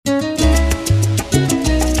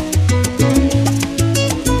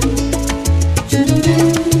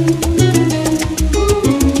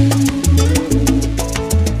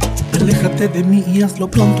y hazlo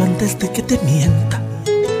pronto antes de que te mienta.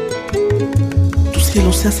 Tu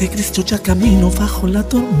cielo se hace gris, yo ya camino bajo la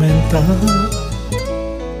tormenta.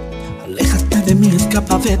 Aléjate de mí,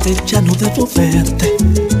 escapa, vete, ya no debo verte.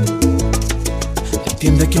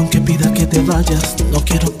 Entiende que aunque pida que te vayas, no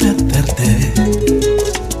quiero perderte.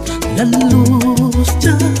 La luz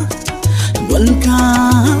ya no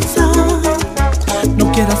alcanza.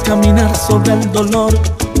 No quieras caminar sobre el dolor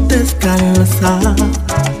descalza.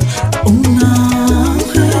 Un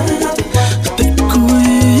ángel te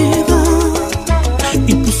cuida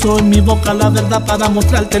y puso en mi boca la verdad para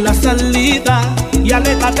mostrarte la salida. Y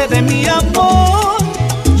aléjate de mi amor,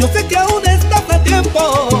 yo sé que aún estás a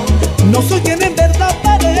tiempo. No soy quien en verdad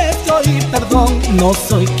parezco y perdón, no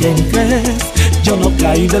soy quien crees. Yo no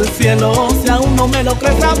caí del cielo, si aún no me lo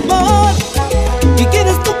crees, amor, y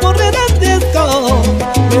quieres tú correr al riesgo,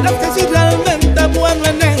 verás que soy realmente bueno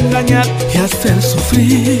en engañar y hacer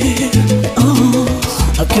sufrir. Oh,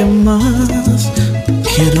 ¿a qué más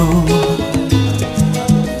quiero?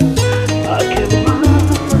 ¿A qué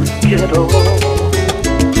más quiero?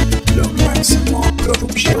 Lo máximo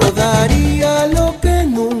producción. Yo daría lo que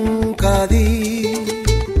nunca di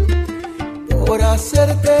por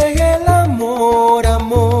hacerte el amor,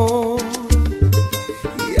 amor,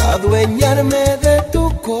 y adueñarme de tu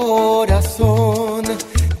corazón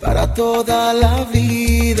para toda la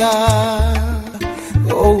vida.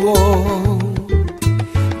 Oh, oh.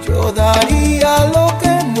 Yo daría lo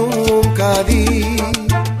que nunca di,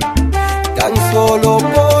 tan solo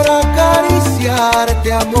por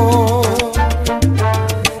acariciarte, amor.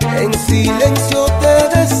 En silencio te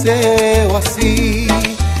deseo así,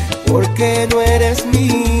 porque no eres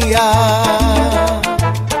mía.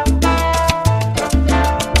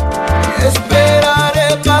 Esperaré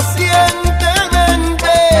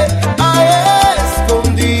pacientemente a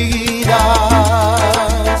escondidas,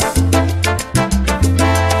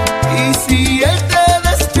 y si él te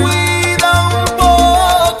descuida un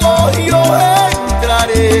poco, yo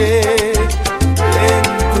entraré en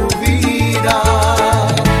tu vida.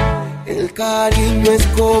 El cariño es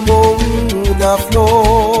como una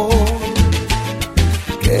flor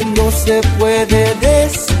que no se puede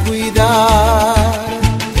descuidar,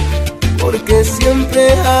 porque siempre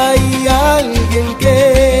hay alguien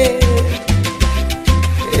que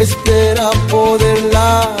espera poderla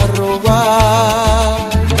robar.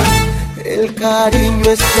 El cariño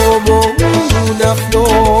es como una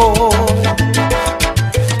flor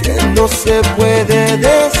que no se puede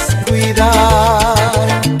descuidar,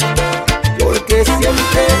 porque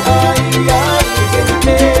siempre hay alguien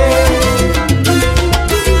que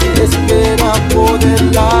espera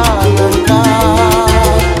poderla arrancar.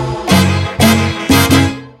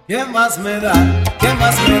 ¿Qué más me da? ¿Qué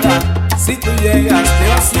más me da? Si tú llegaste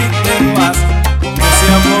o si te vas con ese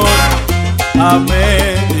amor a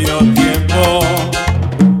medio tiempo.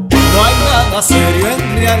 No hay nada serio en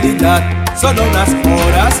realidad, solo unas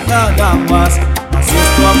horas nada más. Así es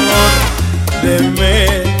tu amor de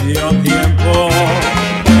medio tiempo.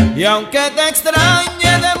 Y aunque te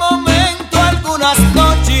extrañe de momento algunas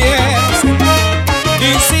noches,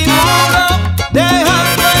 disimulo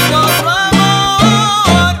dejando en otro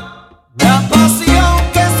amor la pasión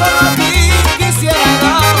que solo a ti quisiera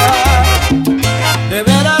dar. De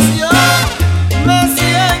veras yo me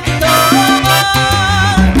siento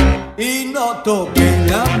mal y noto que en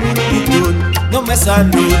la multitud no me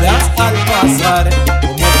saludas al pasar,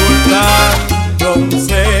 como ocultando un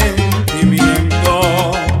sentimiento.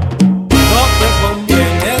 No te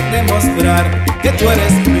conviene demostrar que tú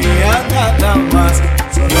eres mía nada más,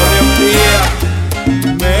 solo de un día,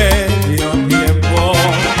 medio tiempo.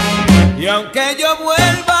 Y aunque yo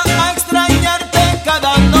vuelva a extrañarte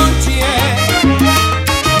cada noche,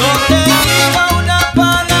 no te digo una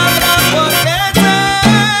palabra porque sé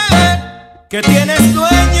que tienes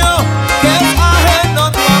dueño, que es ajeno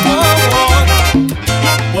tu amor.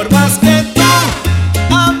 Por más que tú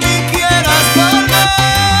a mí quieras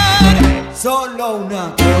volver, solo una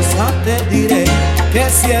cosa te diré, que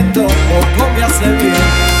siendo poco me hace bien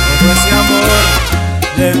todo ese amor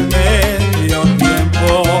de medio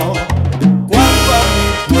tiempo. Cuando a mi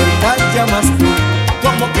puerta llamas tú,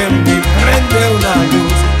 como que en mí prende una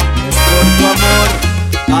luz, es por tu amor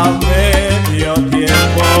a medio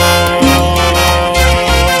tiempo.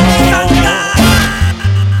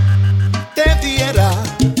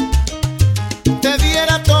 Te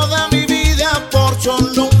diera toda mi vida por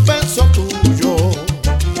solo un beso tuyo,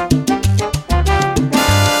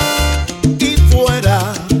 y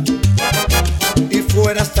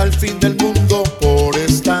fuera hasta el fin del mundo por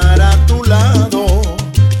estar a tu lado.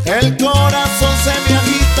 El corazón se me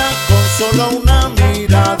agita con solo una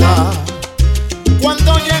mirada,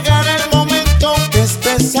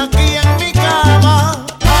 aquí en mi cama.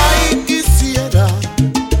 Ay,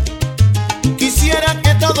 quisiera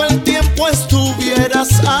que todo el tiempo estuvieras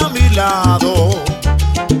a mi lado.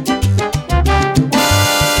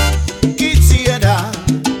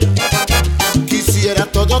 Quisiera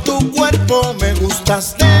todo tu cuerpo, me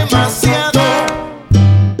gustas demasiado.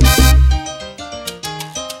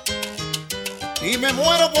 Y me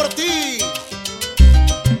muero por ti.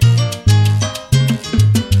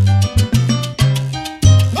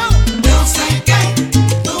 Yo sé que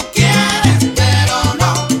tú quieres, pero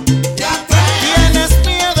no te atreves. Tienes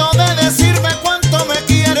miedo de decirme cuánto me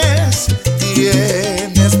quieres.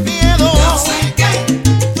 Tienes miedo. Yo sé que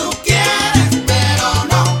tú quieres, pero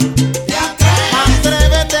no te atreves.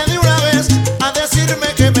 Atrévete de una vez a decirme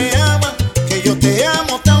que me amas, que yo te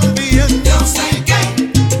amo también. Yo sé que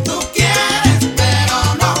tú quieres, pero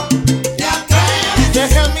no te atreves.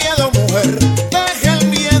 Deja el miedo, mujer, deja el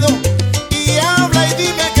miedo y habla y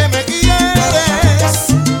dime que me quieres.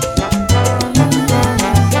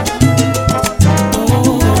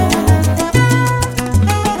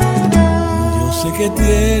 Yo sé que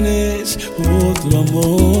tienes otro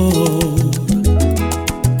amor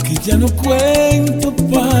que ya no cuento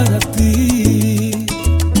para ti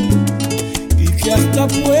y que hasta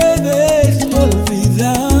puedes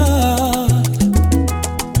olvidar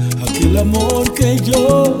aquel amor que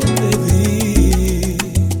yo te di.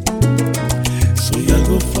 Soy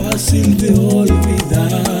algo fácil de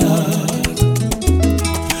olvidar.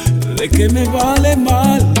 ¿De qué me vale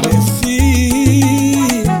maldecir?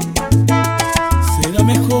 Será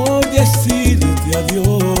mejor decirte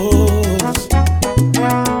adiós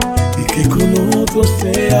y que con otro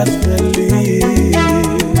seas feliz.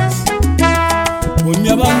 Hoy me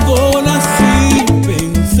abandonas sin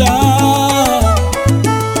pensar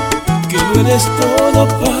que no eres todo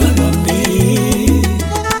para mí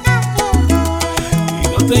y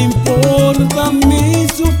no te importa mi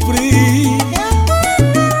sufrir.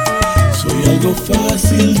 Soy algo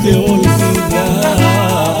fácil de olvidar.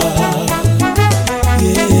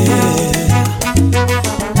 Yeah.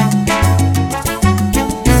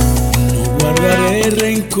 No guardaré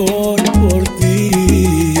rencor por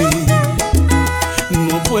ti.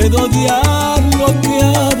 No puedo odiar lo que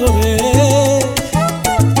adoré,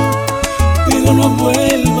 pero no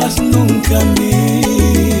vuelvas nunca a mí,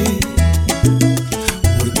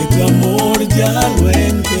 porque tu amor ya lo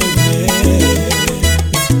entendé.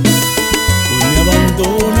 Hoy me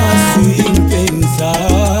abandonas sin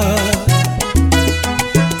pensar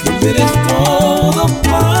que eres todo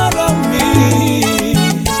para mí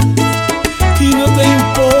y no te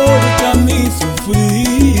importa mi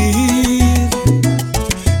sufrir.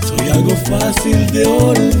 Soy algo fácil de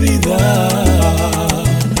olvidar.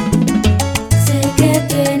 Sé que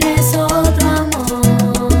tienes otro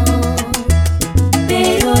amor,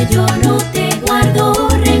 pero yo no te guardo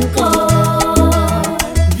rencor.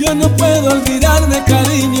 Yo no puedo olvidarme,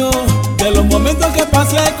 cariño, de los momentos que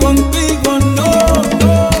pasé contigo, no,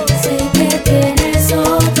 no. Sé que tienes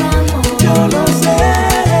otro amor, Yo lo sé.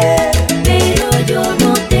 pero yo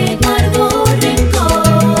no te guardo rencor.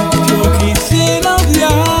 Yo quisiera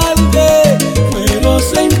odiarte, pero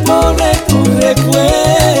se impone tu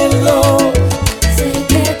recuerdo. Sé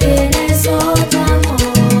que tienes otro amor,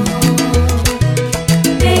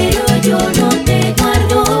 pero yo no te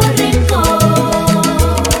guardo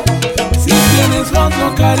rencor. Si tienes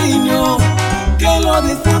otro cariño, que lo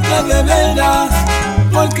disfrutes de veras,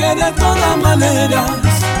 porque de todas maneras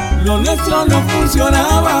lo nuestro no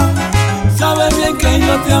funcionaba. Sabes bien que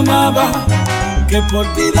yo te amaba, que por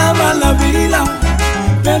ti daba la vida,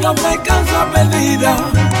 pero me canso perdida.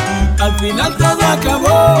 Al final todo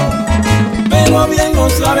acabó, pero bien lo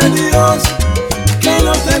sabe Dios, que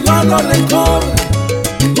no te guardo rencor.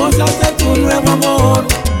 Gózate tu nuevo amor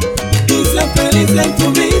y sé feliz en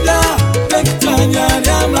tu vida. Te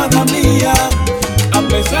extrañaré, amada mía, a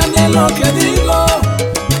pesar de lo que digo,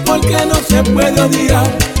 porque no se puede odiar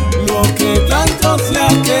lo que tanto se ha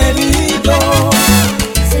querido.